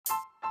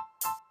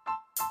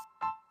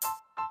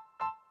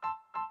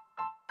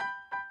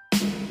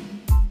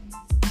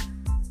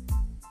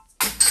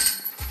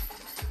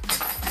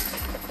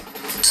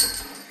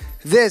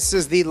This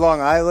is the Long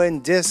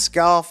Island Disc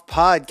Golf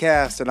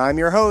Podcast, and I'm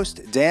your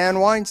host, Dan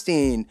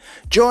Weinstein.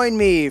 Join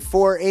me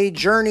for a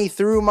journey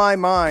through my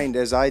mind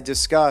as I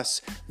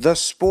discuss the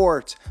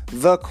sport,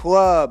 the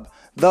club,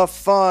 the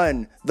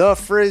fun, the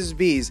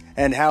frisbees,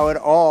 and how it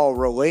all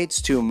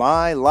relates to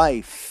my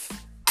life.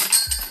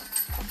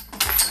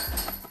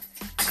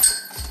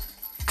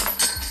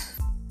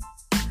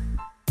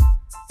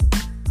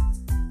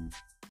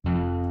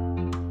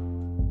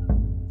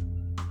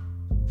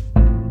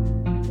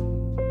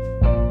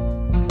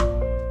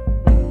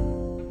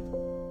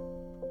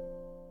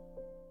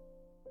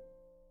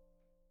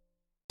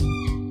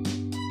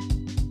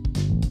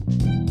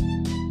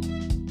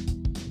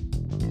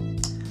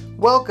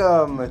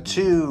 Welcome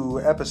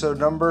to episode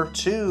number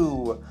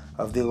 2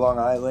 of the Long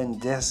Island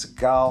Disc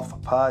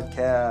Golf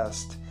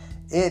Podcast.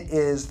 It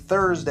is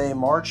Thursday,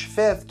 March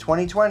 5th,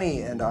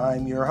 2020, and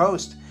I'm your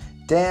host,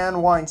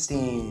 Dan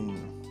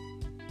Weinstein.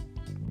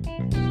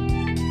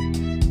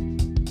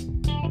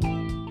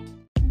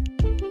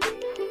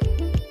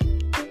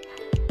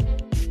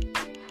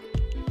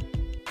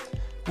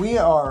 We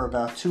are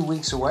about 2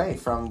 weeks away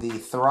from the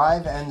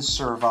Thrive and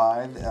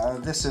Survive.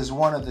 This is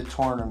one of the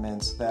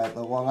tournaments that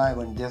the Long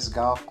Island Disc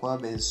Golf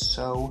Club is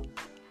so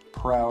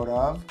proud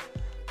of.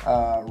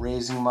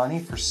 Raising money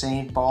for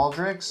St.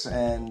 Baldrick's,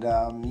 and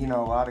a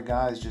lot of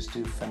guys just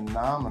do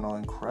phenomenal,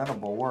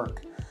 incredible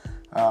work.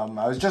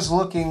 I was just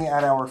looking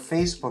at our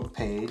Facebook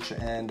page,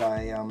 and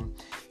I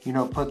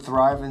put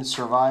Thrive and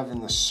Survive in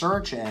the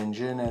search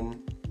engine, and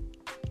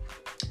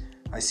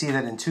I see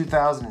that in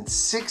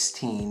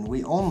 2016,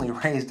 we only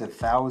raised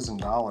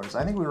 $1,000.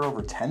 I think we were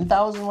over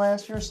 $10,000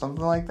 last year,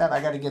 something like that.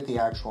 I got to get the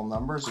actual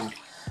numbers, and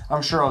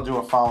I'm sure I'll do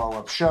a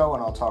follow-up show,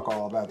 and I'll talk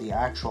all about the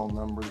actual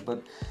numbers.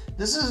 But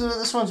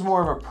this one's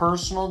more of a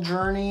personal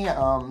journey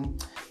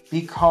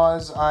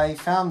because I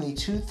found the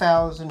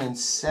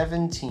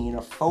 2017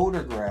 a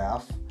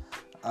photograph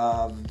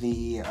of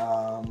the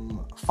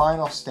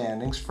final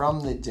standings from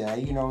the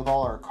day. With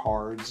all our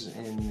cards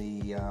in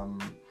the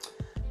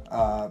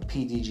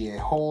PDGA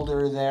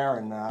holder there,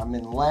 and I'm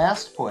in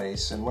last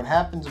place. And what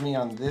happened to me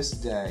on this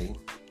day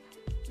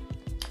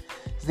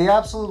is the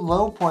absolute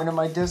low point of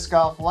my disc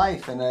golf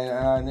life, and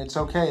it's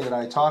okay that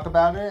I talk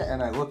about it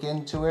and I look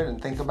into it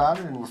and think about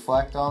it and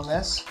reflect on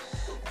this.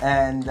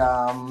 And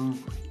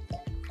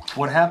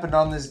what happened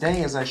on this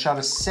day is I shot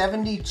a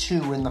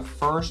 72 in the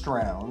first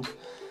round.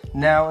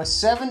 Now a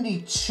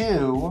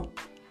 72,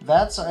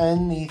 that's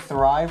in the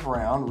Thrive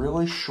round,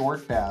 really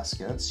short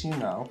baskets,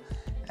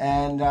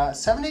 And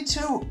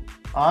 72,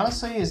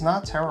 honestly, is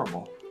not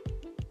terrible.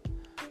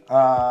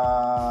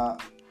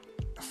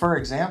 For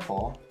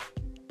example,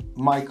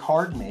 my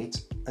card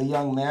mate, a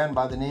young man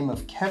by the name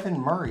of Kevin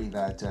Murray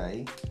that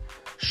day,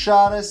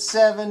 shot a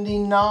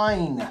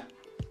 79.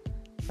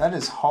 That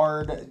is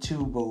hard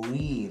to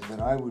believe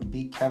that I would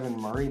beat Kevin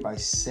Murray by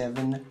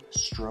 7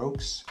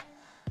 strokes.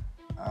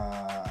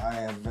 I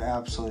have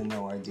absolutely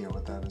no idea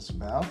what that is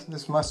about.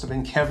 This must have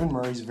been Kevin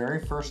Murray's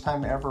very first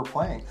time ever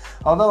playing.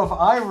 Although, if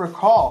I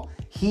recall,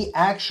 he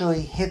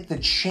actually hit the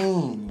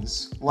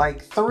chains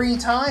like 3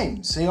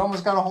 times. He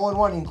almost got a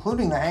hole-in-one,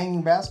 including the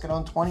hanging basket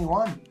on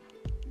 21.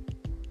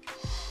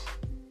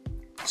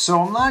 So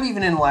I'm not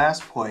even in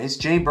last place.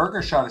 Jay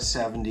Berger shot a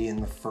 70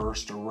 in the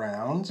first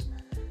round.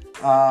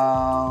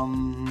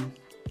 And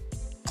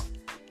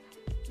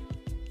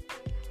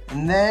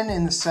then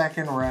in the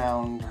second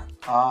round,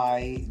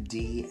 I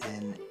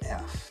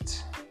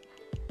DNF'd.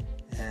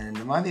 And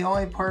am I the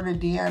only part of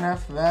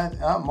DNF that...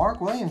 Mark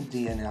Williams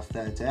DNF'd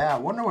that day. I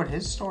wonder what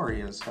his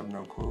story is. I have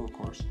no clue, of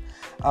course.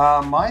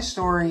 My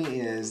story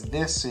is...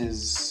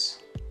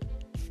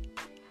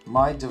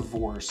 My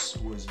divorce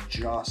was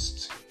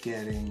just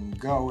getting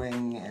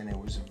going, and it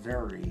was a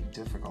very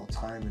difficult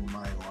time in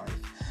my life.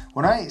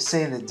 When I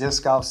say that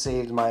disc golf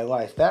saved my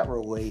life, that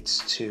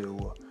relates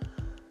to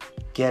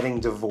getting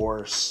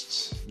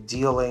divorced,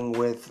 dealing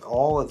with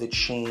all of the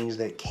change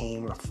that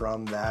came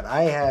from that.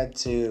 I had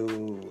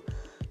to,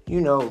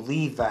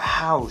 leave the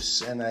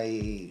house, and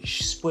I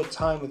split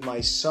time with my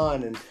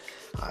son, and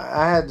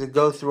I had to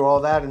go through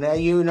all that, and I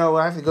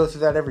have to go through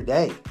that every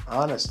day,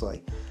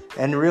 honestly.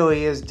 And it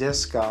really is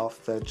disc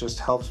golf that just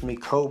helps me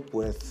cope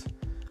with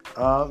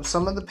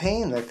some of the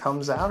pain that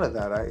comes out of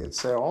that. I'd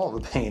say all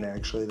the pain,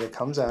 actually, that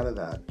comes out of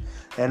that.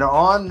 And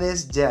on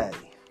this day,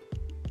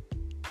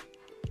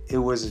 it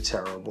was a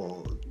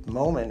terrible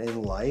moment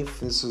in life.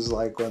 This is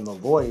like when the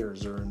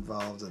lawyers are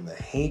involved and the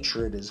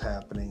hatred is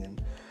happening, and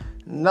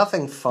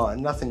nothing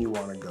fun, nothing you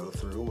want to go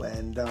through.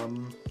 And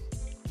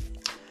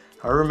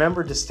I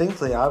remember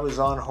distinctly, I was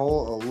on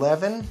hole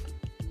 11,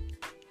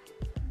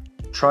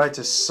 tried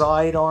to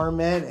sidearm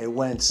it. It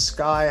went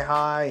sky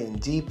high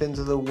and deep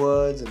into the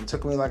woods, and it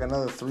took me like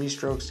another 3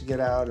 strokes to get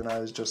out, and I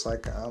was just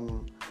like,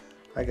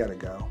 I gotta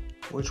go.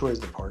 Which way is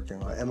the parking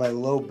lot? And my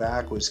low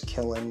back was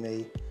killing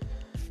me.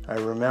 I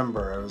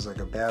remember it was like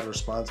a bad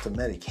response to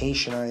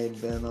medication I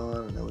had been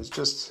on, and it was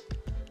just,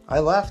 I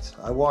left.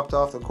 I walked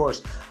off the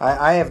course.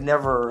 I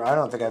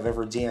don't think I've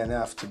ever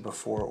DNF'd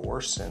before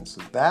or since.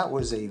 That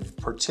was a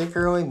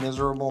particularly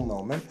miserable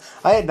moment.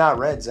 I had not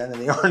read Zen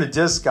and the Art of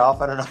Disc Golf.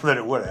 I don't know that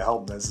it would have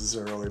helped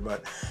necessarily,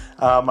 but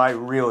I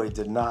really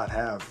did not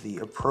have the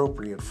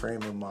appropriate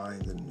frame of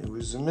mind, and it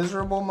was a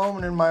miserable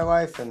moment in my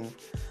life, and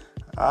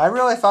I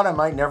really thought I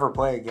might never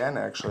play again,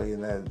 actually, in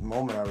that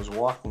moment I was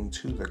walking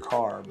to the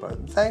car,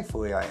 but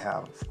thankfully I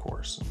have, of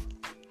course.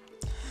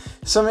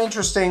 Some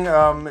interesting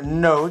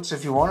notes,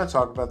 if you want to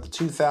talk about the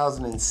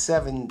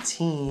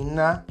 2017,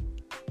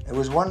 it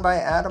was won by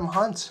Adam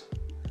Hunt,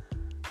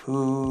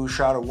 who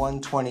shot a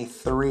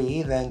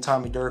 123, then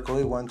Tommy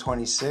Durkley,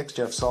 126,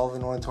 Jeff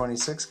Sullivan,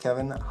 126,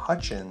 Kevin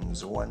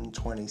Hutchins,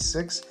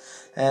 126,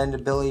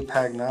 and Billy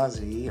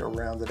Pagnazzi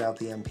rounded out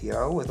the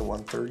MPO with a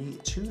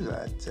 132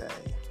 that day.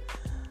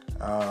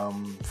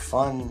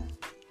 Fun.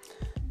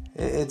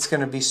 It's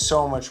going to be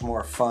so much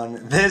more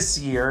fun this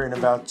year in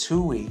about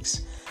 2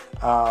 weeks.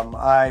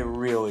 I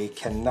really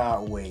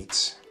cannot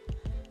wait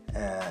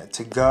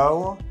to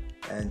go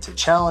and to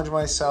challenge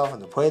myself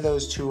and to play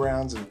those 2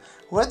 rounds. And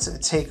let's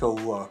take a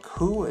look.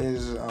 Who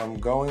is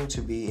going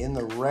to be in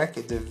the rec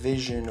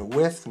division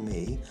with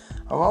me?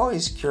 I'm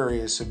always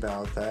curious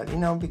about that,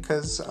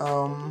 because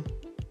I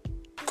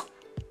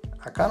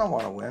kind of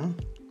want to win.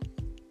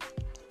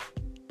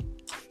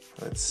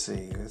 Let's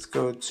see. Let's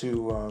go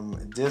to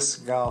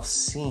Disc Golf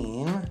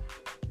Scene.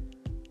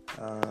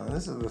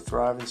 This is the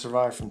Thrive and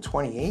Survive from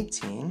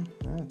 2018.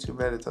 Too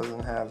bad it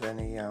doesn't have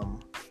any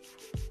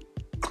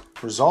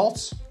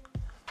results.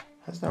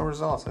 Has no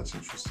results. That's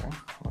interesting. I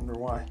wonder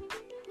why.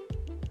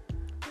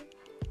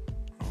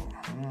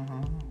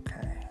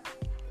 Okay.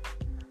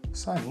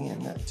 Sign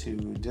in to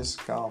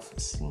Disc Golf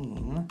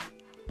Scene.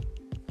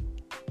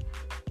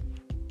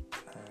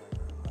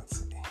 Let's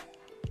see.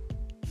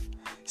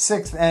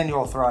 6th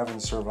Annual Thrive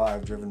and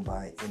Survive driven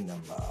by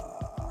Inaba.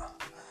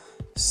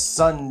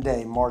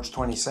 Sunday, March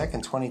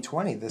 22nd,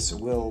 2020. This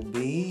will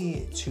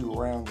be 2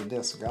 rounds of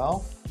disc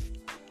golf.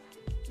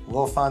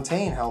 Will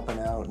Fontaine helping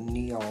out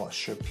Neil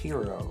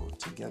Shapiro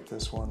to get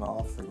this one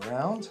off the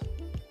ground.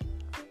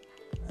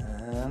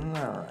 And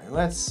all right,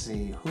 let's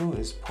see who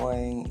is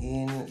playing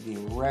in the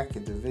rec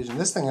division.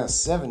 This thing has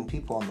 7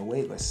 people on the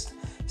wait list.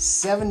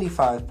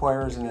 75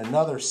 players and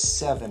another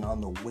 7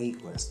 on the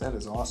wait list. That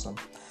is awesome.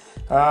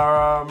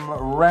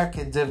 Rec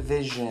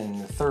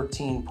division,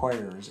 13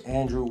 players.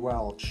 Andrew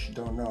Welch,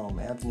 don't know him.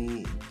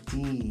 Anthony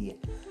D.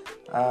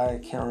 I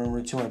can't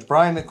remember too much.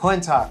 Brian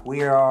McClintock,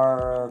 we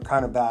are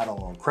kind of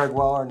battling. Craig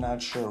Weller,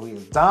 not sure who he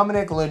is.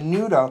 Dominic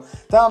Lanudo.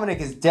 Dominic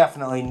is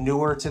definitely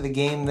newer to the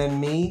game than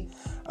me.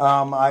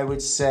 I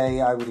would say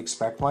I would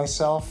expect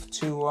myself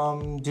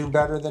to do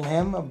better than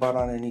him, but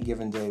on any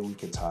given day we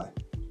could tie.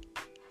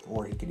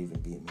 Or he could even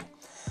beat me.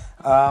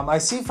 I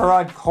see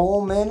Farad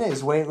Coleman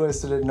is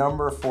waitlisted at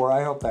number 4.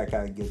 I hope that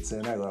guy gets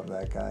in. I love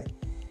that guy.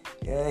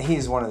 Yeah,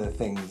 he's one of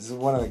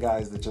the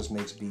guys that just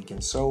makes Beacon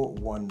so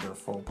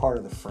wonderful. Part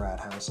of the frat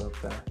house up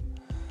there.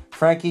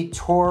 Frankie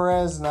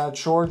Torres, not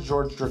sure.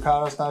 George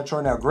Drakatos, not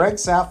sure. Now, Greg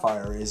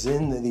Sapphire is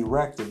in the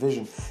rec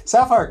division.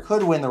 Sapphire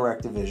could win the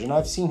rec division.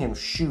 I've seen him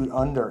shoot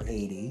under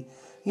 80.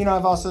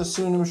 I've also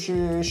seen him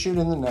shoot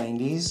in the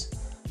 90s.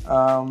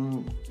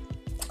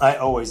 I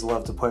always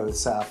love to play with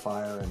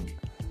Sapphire, and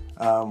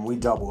we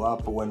double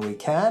up when we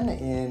can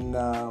in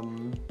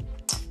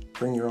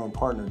Bring Your Own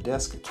Partner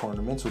disc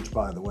tournaments, which,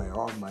 by the way,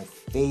 are my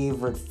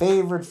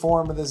favorite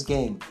form of this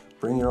game.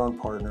 Bring Your Own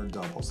Partner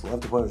doubles.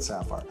 Love to play with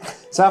Sapphire.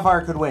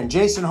 Sapphire could win.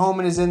 Jason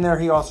Homan is in there.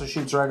 He also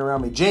shoots right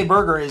around me. Jay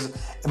Berger is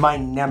my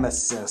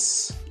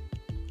nemesis.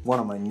 One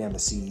of my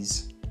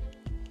nemeses.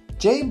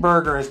 Jay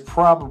Berger has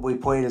probably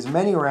played as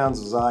many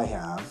rounds as I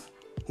have.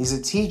 He's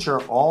a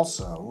teacher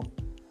also.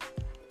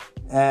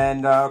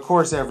 And, of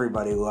course,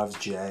 everybody loves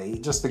Jay.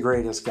 Just the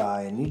greatest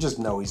guy. And you just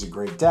know he's a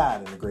great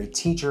dad and a great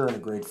teacher and a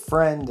great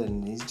friend.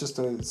 And he's just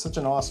such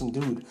an awesome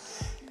dude.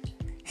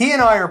 He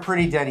and I are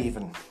pretty dead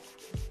even.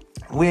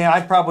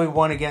 I probably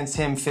won against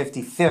him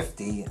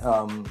 50-50.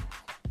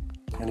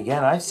 And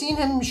again, I've seen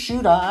him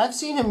shoot. I've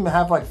seen him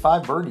have like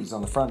 5 birdies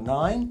on the front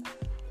 9.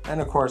 And,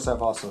 of course,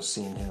 I've also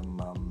seen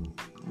him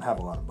have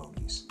a lot of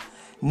bogeys.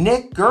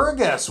 Nick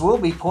Gergis will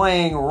be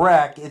playing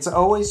rec. It's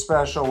always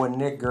special when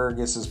Nick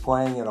Gergis is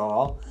playing it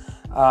all.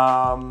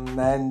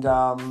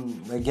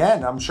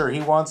 Again, I'm sure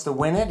he wants to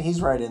win it.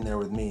 He's right in there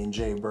with me and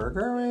Jay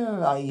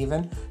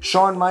Berger.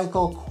 Sean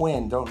Michael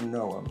Quinn, don't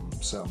know him.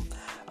 So,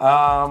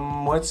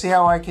 let's see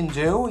how I can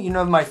do.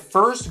 My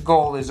first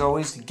goal is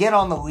always to get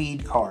on the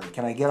lead card.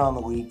 Can I get on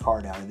the lead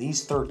card out of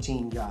these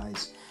 13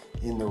 guys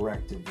in the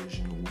rec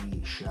division?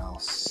 We shall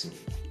see.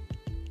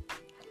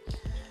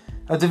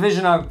 A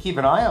division I'll keep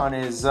an eye on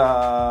is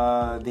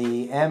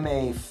the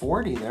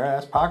MA40 there.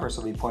 That's Pockers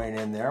will be playing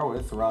in there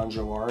with Ron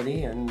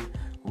Gilardi and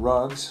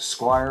Ruggs.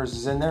 Squires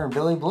is in there and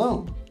Billy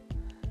Bloom.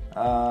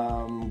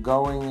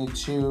 Going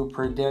to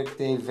predict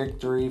a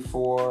victory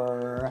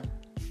for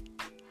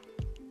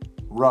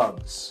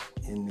Ruggs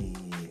in the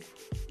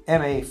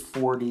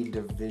MA40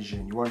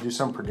 division. You want to do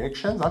some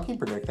predictions? I'll keep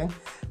predicting.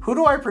 Who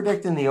do I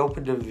predict in the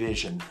open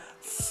division?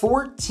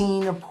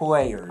 14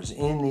 players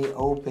in the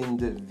open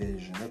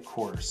division. Of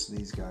course,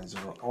 these guys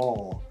are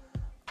all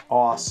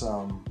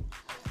awesome.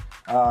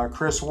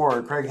 Chris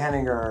Ward, Craig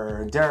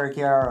Henninger, Derek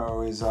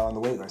Yarrow is on the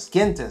wait list.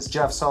 Gintis,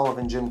 Jeff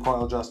Sullivan, Jim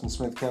Coyle, Justin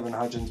Smith, Kevin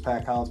Hudgens,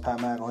 Pat Collins, Pat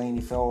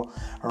McElhaney, Phil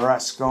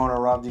Rascona,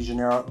 Rob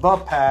DeGenero, The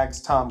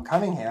Pags, Tom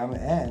Cunningham,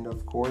 and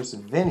of course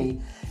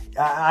Vinny.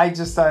 I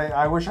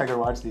wish I could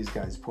watch these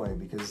guys play,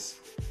 because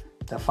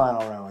the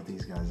final round with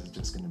these guys is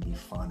just going to be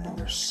fun, and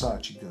they're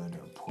such good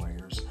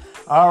players.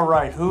 All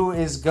right, who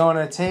is going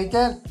to take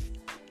it?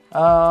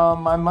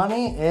 My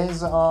money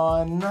is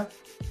on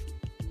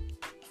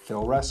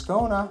Phil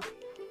Rascona.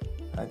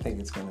 I think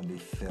it's going to be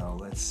Phil.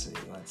 Let's see.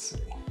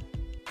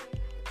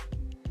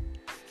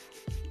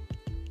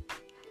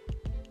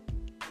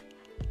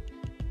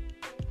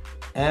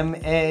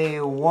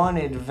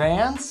 MA1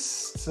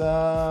 Advanced.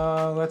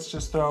 Let's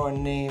just throw a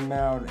name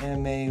out.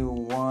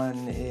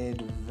 MA1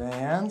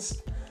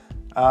 Advanced.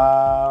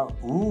 How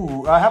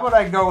about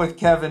I go with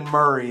Kevin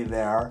Murray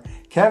there?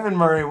 Kevin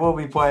Murray will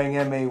be playing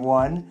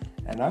MA1,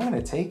 and I'm going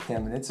to take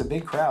him, and it's a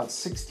big crowd.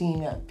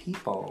 16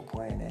 people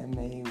playing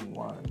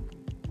MA1.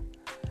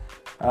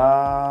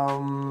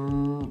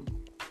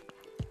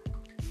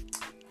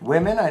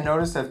 Women, I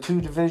noticed, have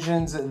 2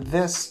 divisions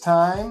this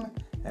time.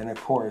 And of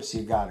course,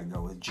 you got to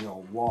go with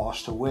Jill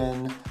Walsh to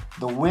win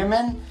the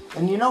women.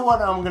 And you know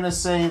what? I'm going to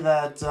say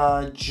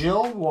that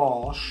Jill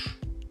Walsh,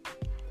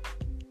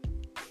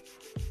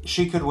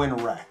 she could win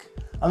rec.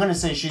 I'm going to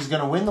say she's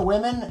going to win the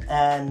women,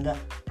 and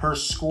her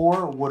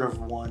score would have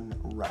won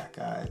rec.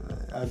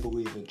 I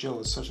believe it. Jill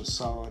is such a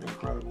solid,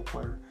 incredible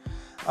player.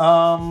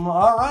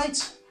 All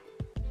right.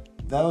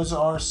 Those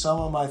are some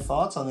of my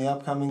thoughts on the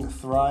upcoming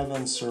Thrive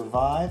and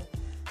Survive.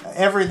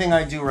 Everything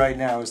I do right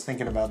now is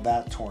thinking about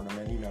that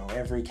tournament. You know,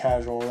 every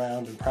casual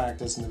round and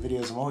practice and the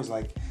videos, I'm always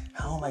like,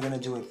 how am I going to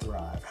do it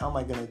Thrive? How am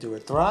I going to do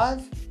it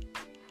Thrive?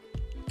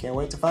 Can't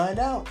wait to find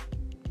out.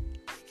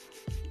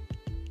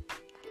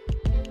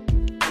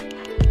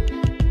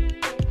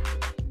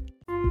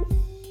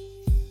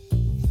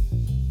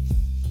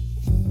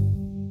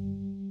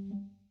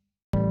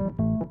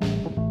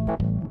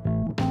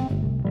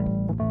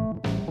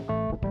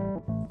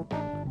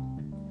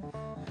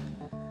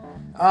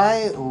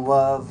 I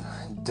love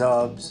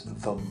dubs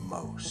the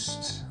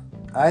most.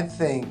 I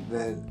think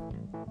that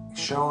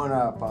showing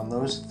up on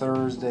those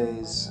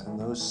Thursdays and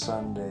those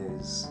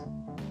Sundays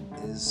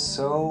is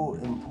so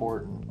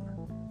important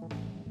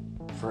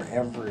for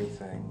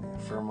everything,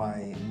 for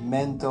my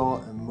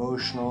mental,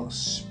 emotional,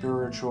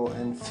 spiritual,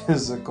 and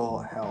physical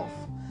health.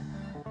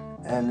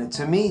 And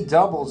to me,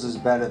 doubles is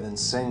better than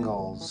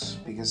singles,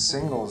 because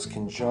singles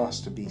can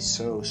just be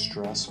so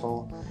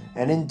stressful.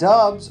 And in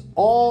dubs,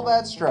 all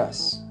that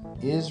stress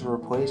is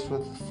replaced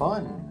with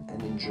fun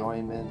and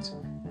enjoyment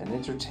and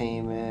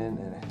entertainment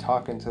and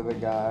talking to the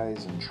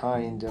guys and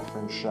trying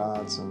different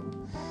shots.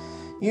 And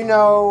you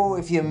know,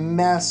 if you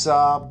mess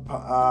up,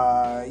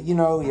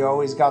 you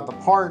always got the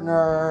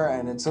partner,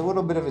 and it's a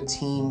little bit of a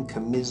team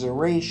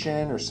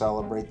commiseration or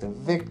celebrate the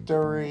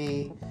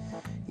victory.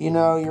 You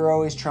know, you're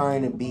always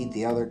trying to beat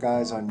the other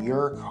guys on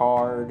your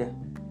card.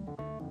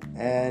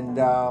 And,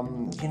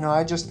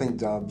 I just think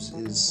dubs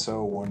is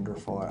so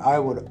wonderful. I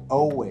would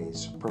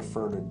always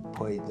prefer to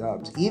play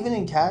dubs, even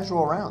in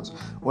casual rounds.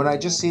 When I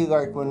just see,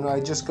 when I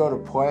just go to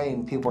play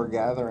and people are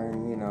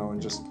gathering,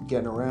 and just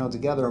getting around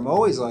together, I'm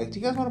always like, do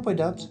you guys want to play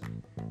dubs?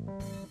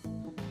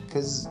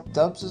 Because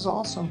dubs is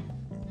awesome.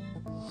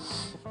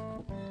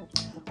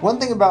 One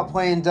thing about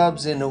playing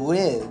dubs in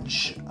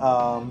Lidge,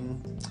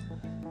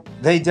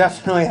 they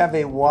definitely have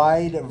a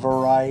wide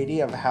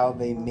variety of how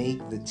they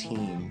make the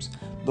teams.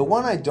 The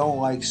one I don't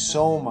like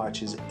so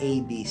much is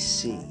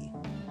ABC,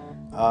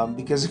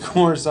 because of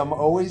course I'm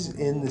always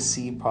in the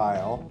C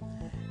pile,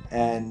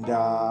 and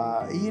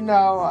I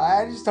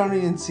just don't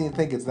even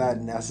think it's that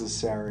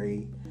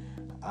necessary,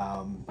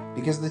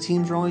 because the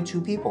teams are only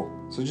 2 people.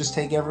 So just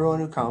take everyone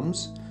who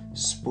comes,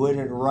 split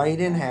it right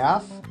in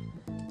half,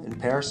 and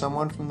pair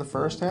someone from the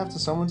first half to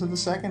someone to the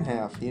second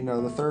half.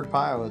 The third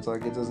pile, it's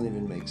like it doesn't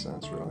even make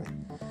sense really.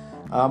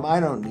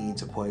 I don't need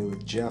to play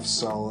with Jeff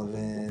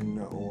Sullivan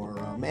or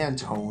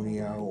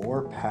Antonio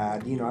or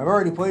Pat. I've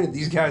already played with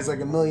these guys like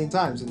a million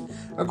times. And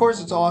of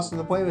course, it's awesome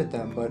to play with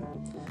them, but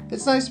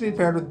it's nice to be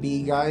paired with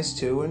B guys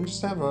too and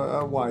just have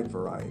a wide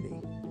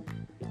variety.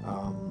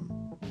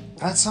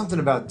 That's something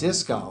about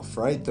disc golf,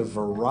 right? The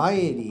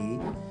variety.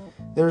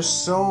 There's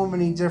so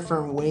many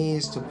different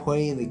ways to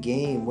play the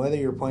game, whether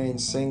you're playing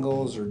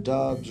singles or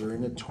dubs or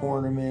in a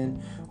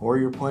tournament, or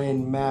you're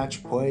playing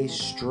match play,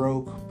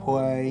 stroke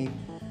play,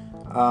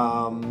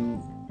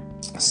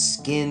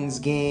 skins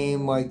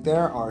game.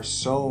 There are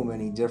so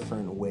many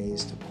different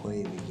ways to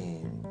play the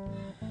game,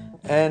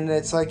 and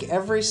it's like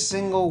every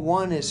single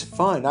one is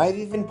fun. I've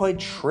even played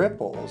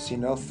triples,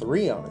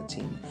 3 on a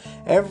team.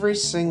 Every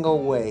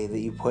single way that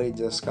you play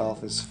disc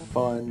golf is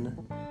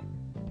fun,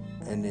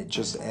 and it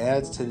just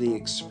adds to the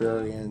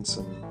experience.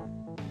 And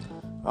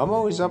I'm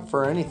always up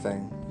for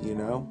anything. you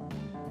know?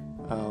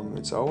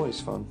 It's always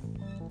fun.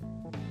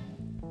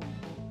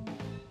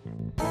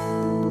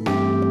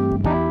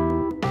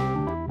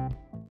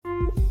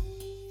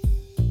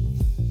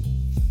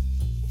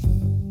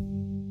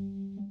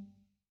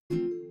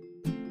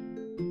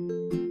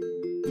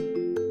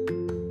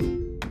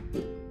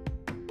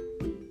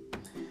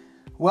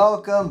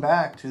 Welcome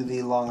back to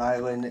the Long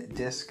Island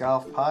Disc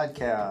Golf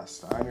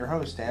Podcast. I'm your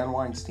host, Dan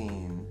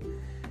Weinstein.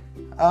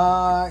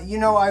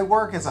 I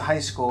work as a high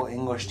school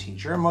English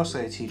teacher.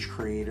 Mostly I teach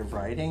creative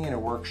writing in a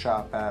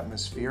workshop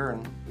atmosphere.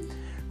 And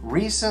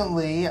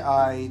recently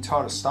I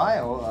taught a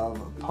style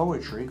of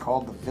poetry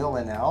called the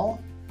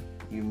villanelle.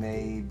 You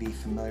may be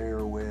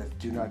familiar with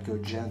 "Do not go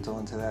gentle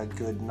into that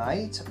good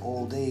night.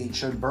 Old age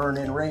should burn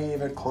and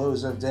rave at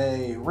close of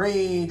day.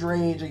 Rage,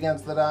 rage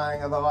against the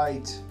dying of the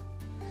light."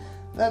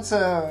 That's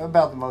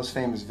about the most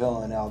famous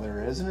villanelle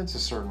there is, and it's a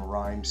certain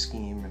rhyme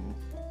scheme and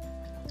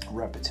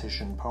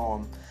repetition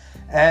poem.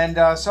 And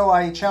so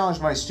I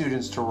challenged my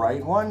students to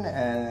write one,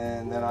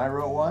 and then I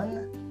wrote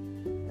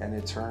one, and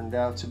it turned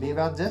out to be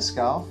about disc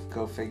golf,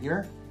 go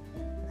figure.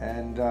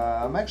 And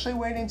I'm actually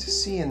waiting to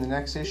see in the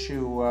next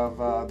issue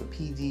of the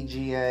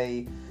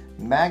PDGA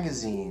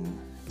magazine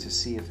to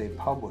see if they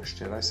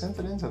published it. I sent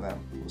it in to them.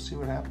 We'll see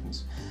what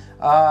happens.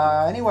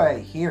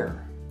 Anyway,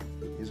 here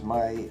is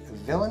my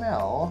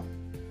villanelle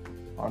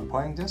on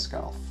playing disc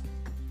golf.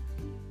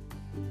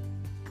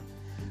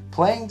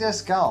 Playing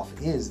disc golf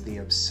is the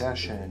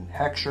obsession.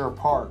 Heckscher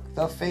Park,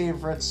 the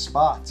favorite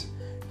spot.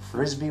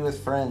 Frisbee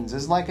with friends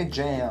is like a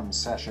jam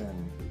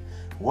session.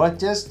 What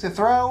disc to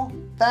throw?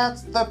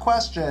 That's the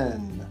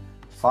question.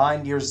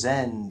 Find your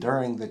zen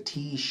during the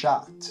tee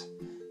shot.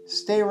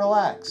 Stay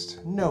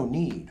relaxed, no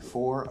need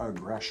for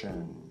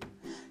aggression.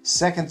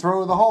 Second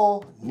throw of the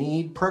hole,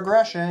 need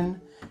progression.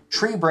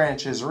 Tree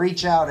branches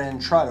reach out and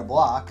try to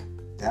block.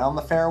 Down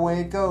the fairway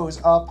it goes,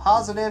 a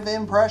positive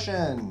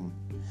impression.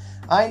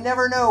 I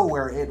never know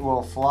where it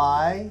will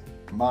fly,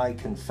 my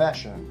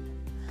confession.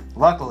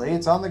 Luckily,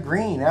 it's on the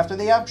green after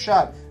the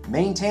upshot.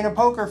 Maintain a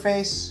poker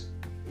face,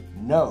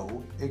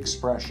 no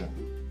expression.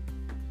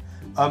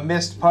 A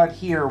missed putt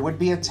here would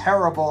be a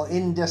terrible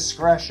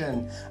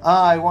indiscretion.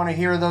 I want to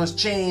hear those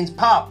chains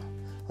pop.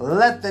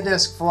 Let the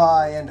disc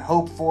fly and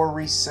hope for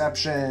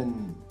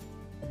reception.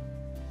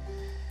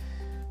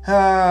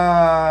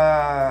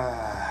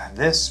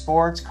 This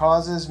sport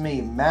causes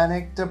me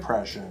manic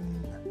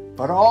depression,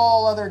 but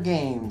all other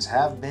games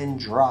have been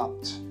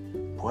dropped.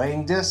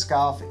 Playing disc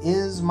golf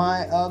is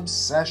my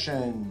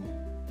obsession,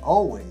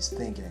 always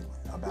thinking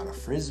about a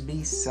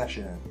Frisbee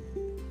session.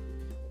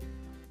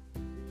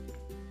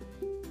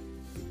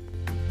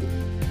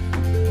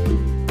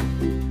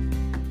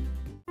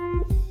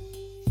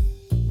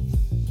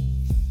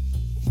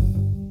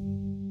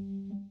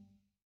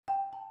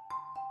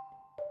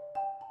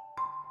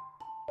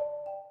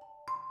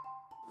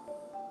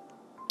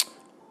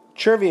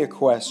 Trivia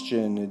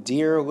question,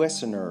 dear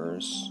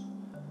listeners.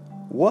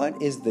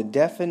 What is the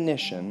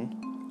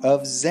definition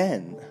of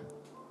Zen?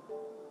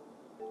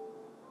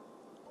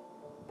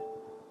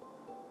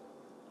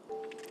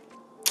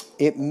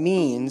 It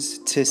means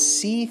to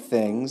see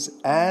things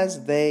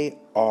as they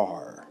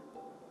are.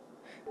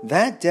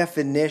 That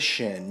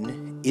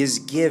definition is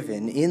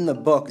given in the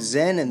book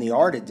Zen and the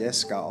Art of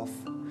Disc Golf,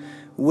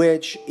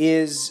 which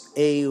is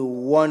a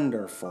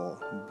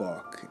wonderful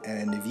book.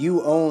 And if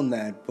you own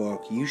that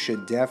book, you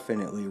should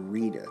definitely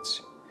read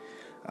it.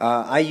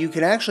 You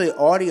can actually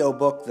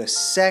audiobook the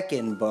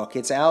second book.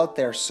 It's out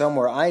there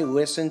somewhere. I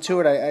listened to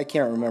it. I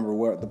can't remember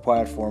what the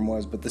platform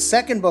was, but the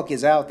second book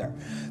is out there.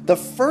 The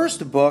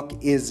first book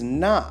is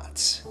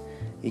not.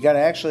 You got to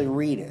actually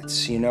read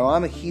it. You know,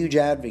 I'm a huge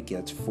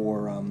advocate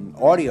for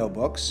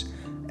audiobooks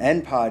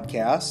and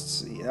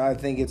podcasts. I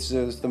think it's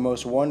the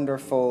most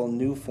wonderful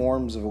new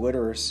forms of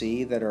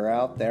literacy that are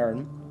out there.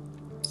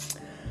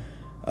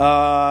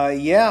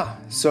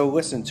 So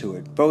listen to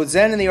it. But with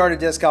Zen and the Art of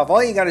Disc Golf,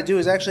 all you got to do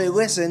is actually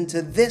listen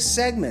to this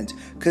segment,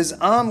 because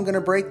I'm going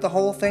to break the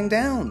whole thing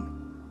down.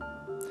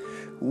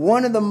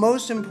 One of the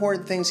most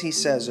important things he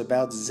says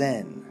about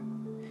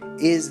Zen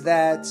is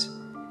that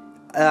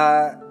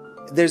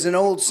there's an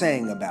old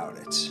saying about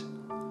it.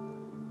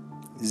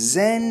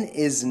 Zen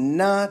is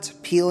not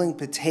peeling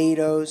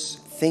potatoes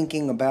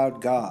thinking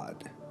about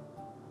God.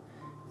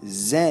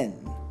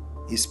 Zen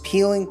is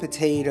peeling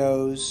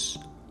potatoes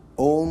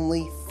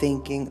only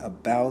thinking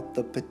about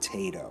the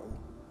potato.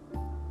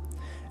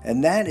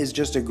 And that is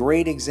just a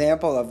great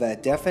example of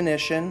that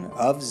definition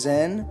of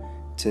Zen,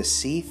 to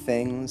see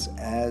things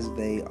as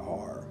they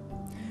are.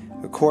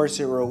 Of course,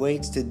 it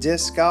relates to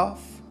disc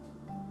golf.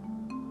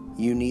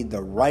 You need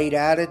the right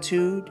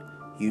attitude,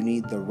 you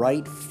need the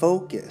right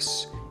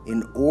focus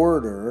in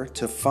order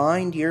to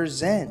find your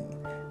Zen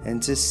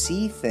and to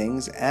see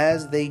things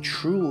as they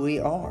truly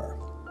are.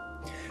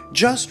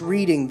 Just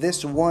reading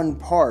this one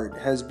part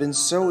has been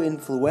so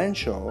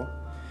influential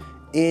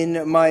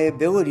in my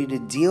ability to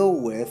deal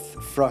with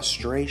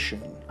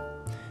frustration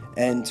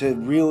and to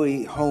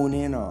really hone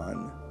in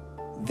on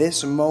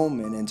this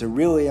moment and to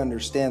really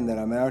understand that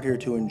I'm out here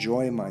to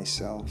enjoy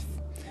myself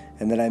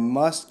and that I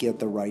must get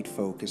the right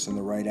focus and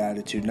the right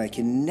attitude, and I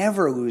can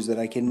never lose that.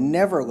 I can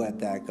never let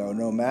that go,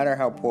 no matter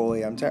how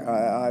poorly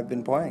I've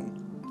been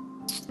playing.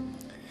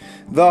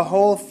 The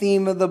whole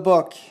theme of the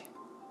book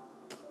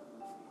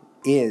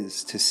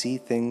is to see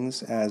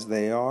things as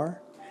they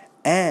are.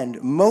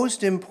 And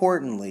most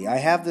importantly, I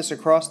have this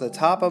across the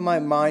top of my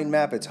mind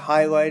map. It's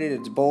highlighted,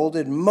 it's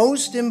bolded.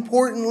 Most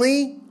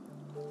importantly,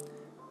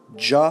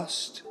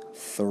 just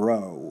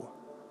throw.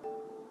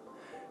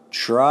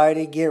 Try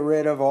to get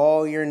rid of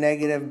all your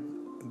negative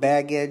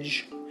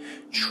baggage.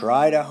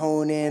 Try to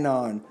hone in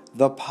on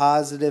the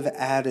positive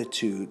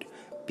attitude,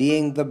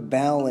 being the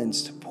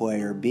balanced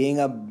player, being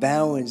a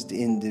balanced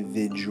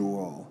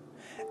individual.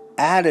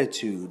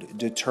 Attitude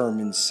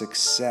determines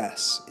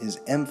success is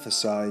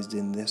emphasized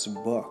in this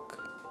book.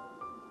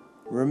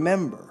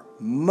 Remember,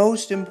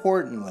 most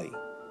importantly,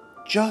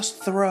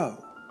 just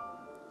throw.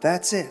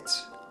 That's it.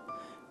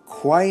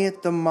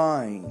 Quiet the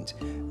mind.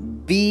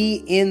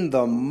 Be in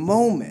the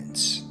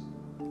moment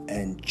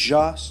and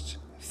just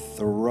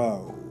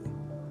throw.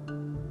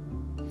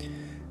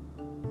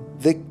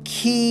 The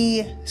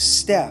key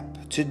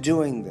step to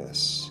doing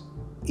this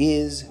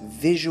is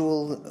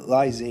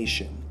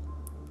visualization.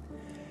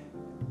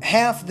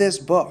 Half this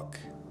book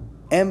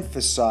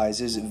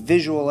emphasizes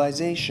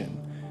visualization.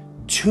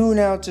 Tune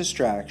out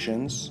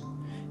distractions.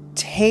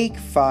 Take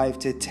 5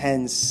 to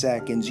 10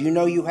 seconds. You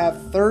know you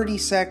have 30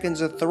 seconds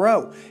to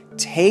throw.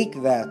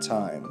 Take that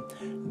time.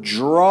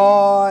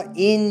 Draw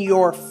in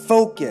your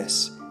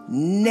focus.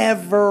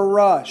 Never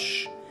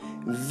rush.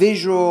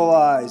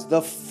 Visualize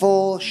the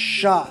full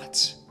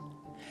shot.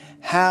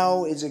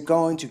 How is it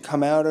going to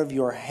come out of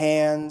your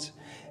hand?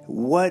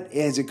 What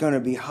is it going to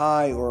be,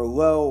 high or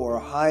low or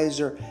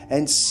hyzer?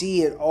 And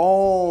see it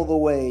all the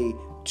way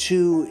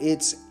to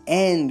its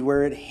end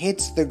where it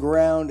hits the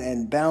ground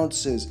and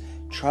bounces.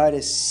 Try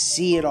to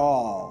see it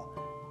all.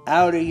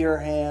 Out of your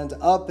hand,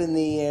 up in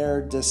the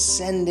air,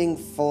 descending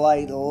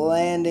flight,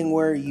 landing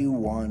where you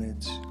want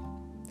it.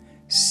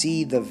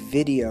 See the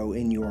video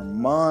in your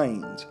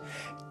mind.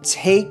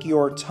 Take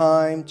your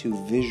time to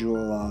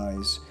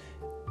visualize.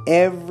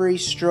 Every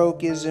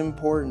stroke is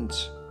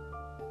important.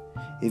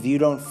 If you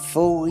don't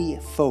fully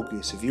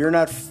focus, if you're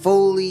not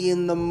fully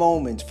in the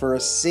moment for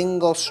a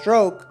single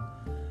stroke,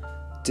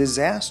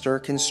 disaster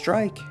can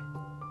strike.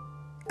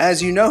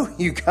 As you know,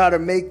 you got to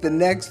make the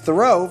next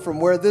throw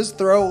from where this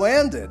throw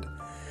landed.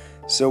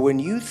 So when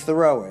you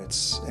throw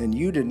it and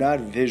you did not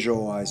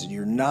visualize it,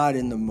 you're not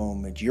in the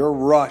moment, you're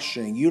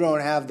rushing, you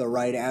don't have the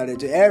right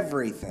attitude,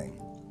 everything,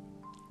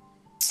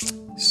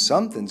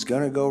 something's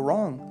going to go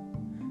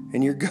wrong.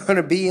 And you're going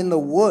to be in the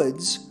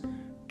woods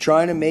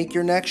trying to make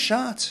your next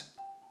shot.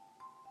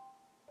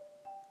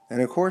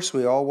 And of course,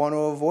 we all want to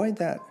avoid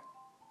that.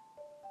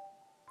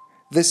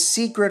 The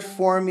secret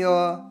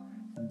formula: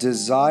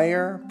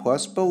 desire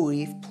plus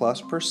belief plus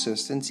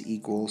persistence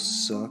equals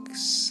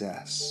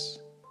success.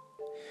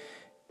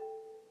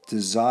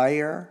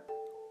 Desire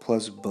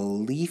plus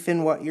belief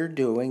in what you're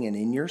doing and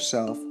in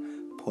yourself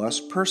plus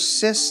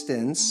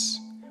persistence,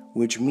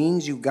 which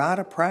means you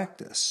gotta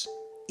practice,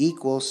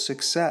 equals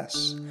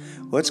success.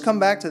 Let's come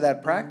back to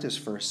that practice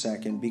for a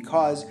second,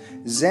 because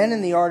Zen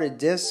and the Art of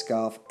Disc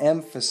Golf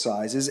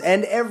emphasizes,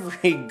 and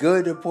every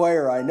good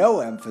player I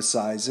know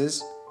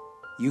emphasizes,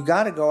 you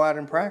gotta go out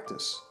and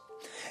practice.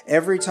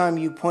 Every time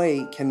you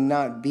play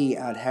cannot be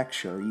ad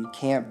hecture. You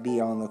can't be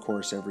on the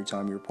course every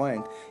time you're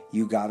playing.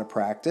 You got to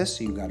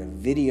practice. You got to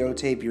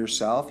videotape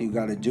yourself. You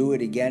got to do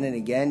it again and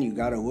again. You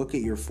got to look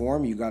at your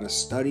form. You got to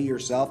study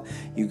yourself.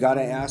 You got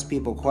to ask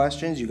people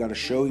questions. You got to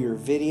show your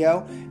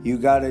video. You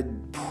got to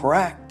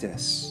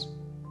practice.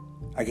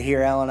 I can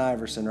hear Allen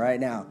Iverson right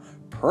now.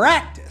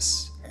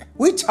 Practice.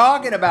 We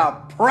talking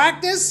about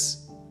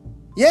practice?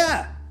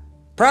 Yeah,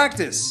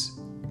 practice.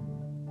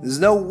 There's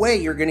no way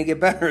you're going to get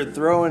better at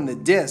throwing the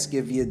disc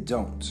if you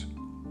don't.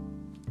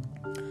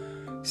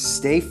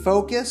 Stay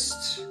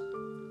focused.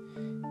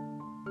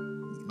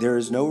 There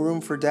is no room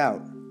for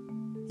doubt.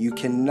 You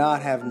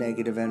cannot have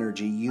negative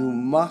energy. You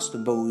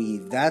must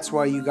believe. That's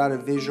why you got to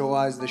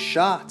visualize the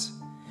shot.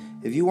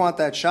 If you want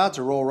that shot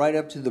to roll right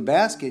up to the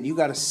basket, you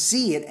got to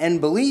see it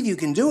and believe you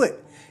can do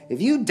it.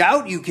 If you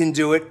doubt you can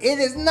do it, it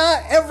is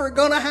not ever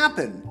going to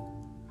happen.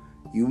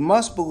 You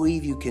must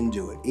believe you can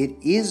do it. It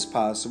is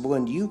possible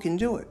and you can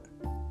do it.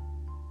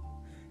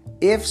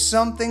 If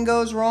something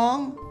goes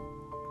wrong,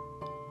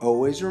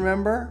 always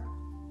remember,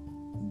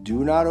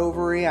 do not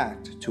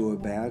overreact to a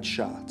bad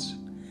shot.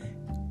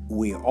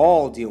 We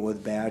all deal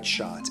with bad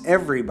shots.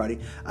 Everybody.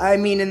 I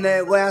mean, in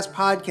the last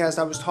podcast,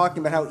 I was talking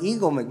about how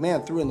Eagle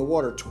McMahon threw in the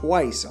water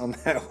twice on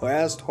that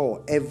last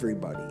hole.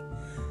 Everybody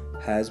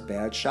has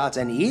bad shots.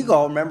 And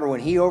Eagle, remember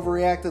when he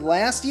overreacted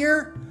last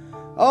year?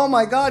 Oh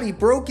my God, he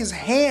broke his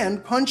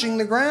hand punching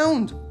the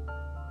ground.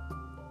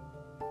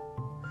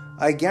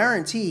 I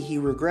guarantee he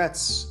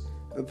regrets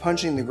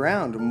punching the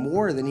ground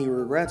more than he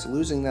regrets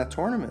losing that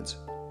tournament.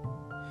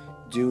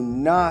 Do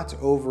not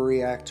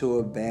overreact to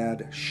a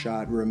bad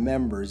shot.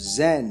 Remember,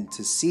 Zen,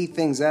 to see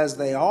things as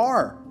they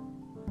are.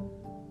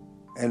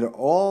 And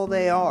all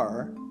they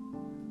are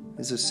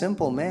is a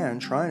simple man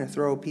trying to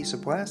throw a piece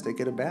of plastic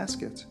at a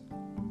basket.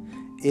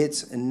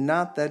 It's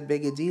not that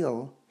big a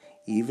deal,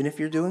 even if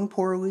you're doing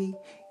poorly,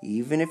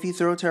 even if you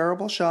throw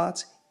terrible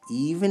shots,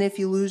 even if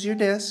you lose your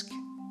disc,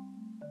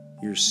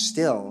 you're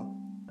still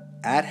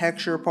at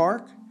Heckscher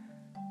Park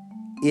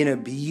in a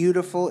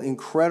beautiful,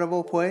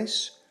 incredible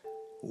place,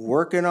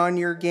 working on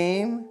your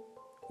game,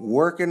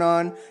 working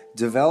on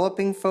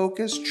developing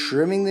focus,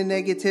 trimming the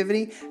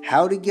negativity,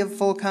 how to give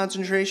full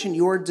concentration.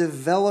 You are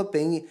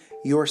developing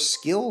your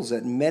skills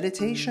at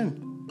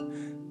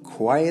meditation.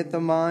 Quiet the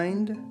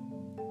mind,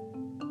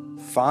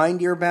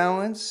 find your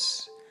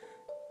balance,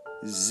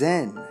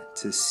 Zen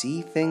to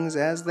see things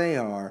as they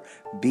are,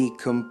 be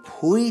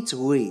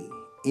completely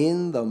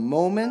in the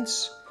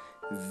moments,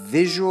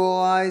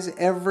 visualize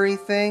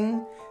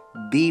everything,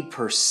 be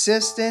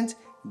persistent,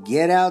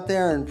 get out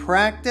there and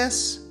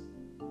practice,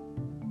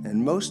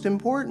 and most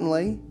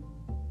importantly,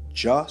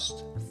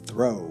 just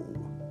throw.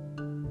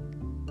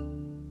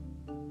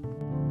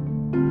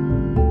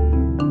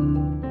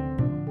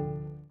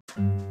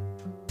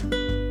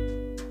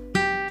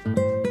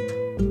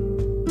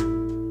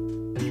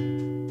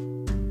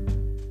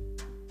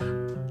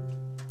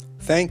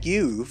 Thank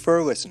you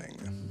for listening.